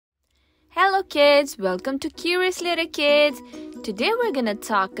Hello kids, welcome to Curious Little Kids. Today we're gonna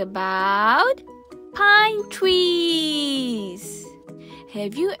talk about pine trees.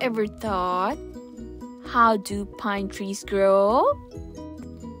 Have you ever thought, how do pine trees grow?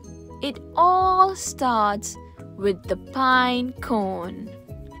 It all starts with the pine cone.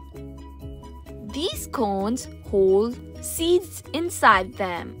 These cones hold seeds inside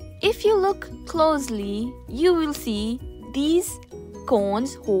them. If you look closely, you will see these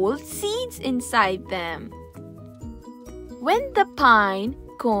cones hold seeds inside them. When the pine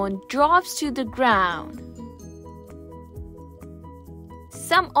cone drops to the ground,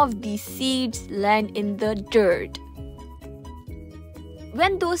 some of these seeds land in the dirt.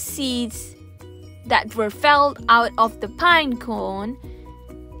 When those seeds that were fell out of the pine cone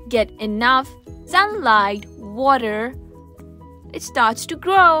get enough sunlight, water, it starts to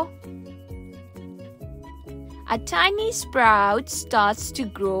grow. A tiny sprout starts to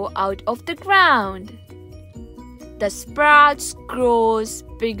grow out of the ground. The sprout grows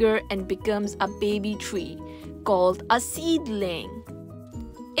bigger and becomes a baby tree called a seedling.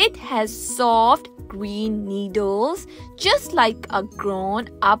 It has soft green needles just like a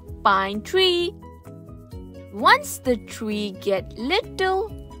grown-up pine tree. Once the tree gets little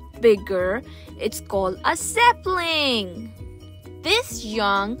bigger, it's called a sapling. This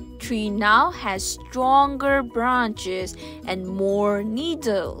young tree now has stronger branches and more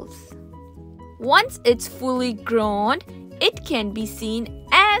needles. Once it's fully grown, it can be seen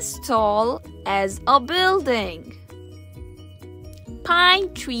as tall as a building.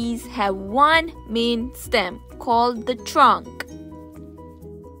 Pine trees have one main stem called the trunk.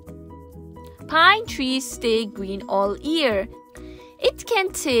 Pine trees stay green all year. It can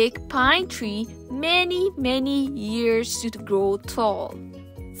take pine tree many years to grow tall.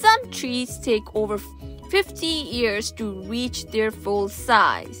 Some trees take over 50 years to reach their full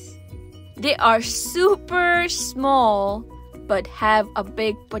size. They are super small but have a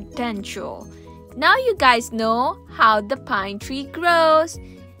big potential. Now you guys know how the pine tree grows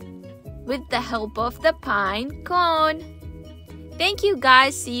with the help of the pine cone. Thank you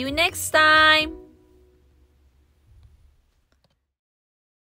guys. See you next time.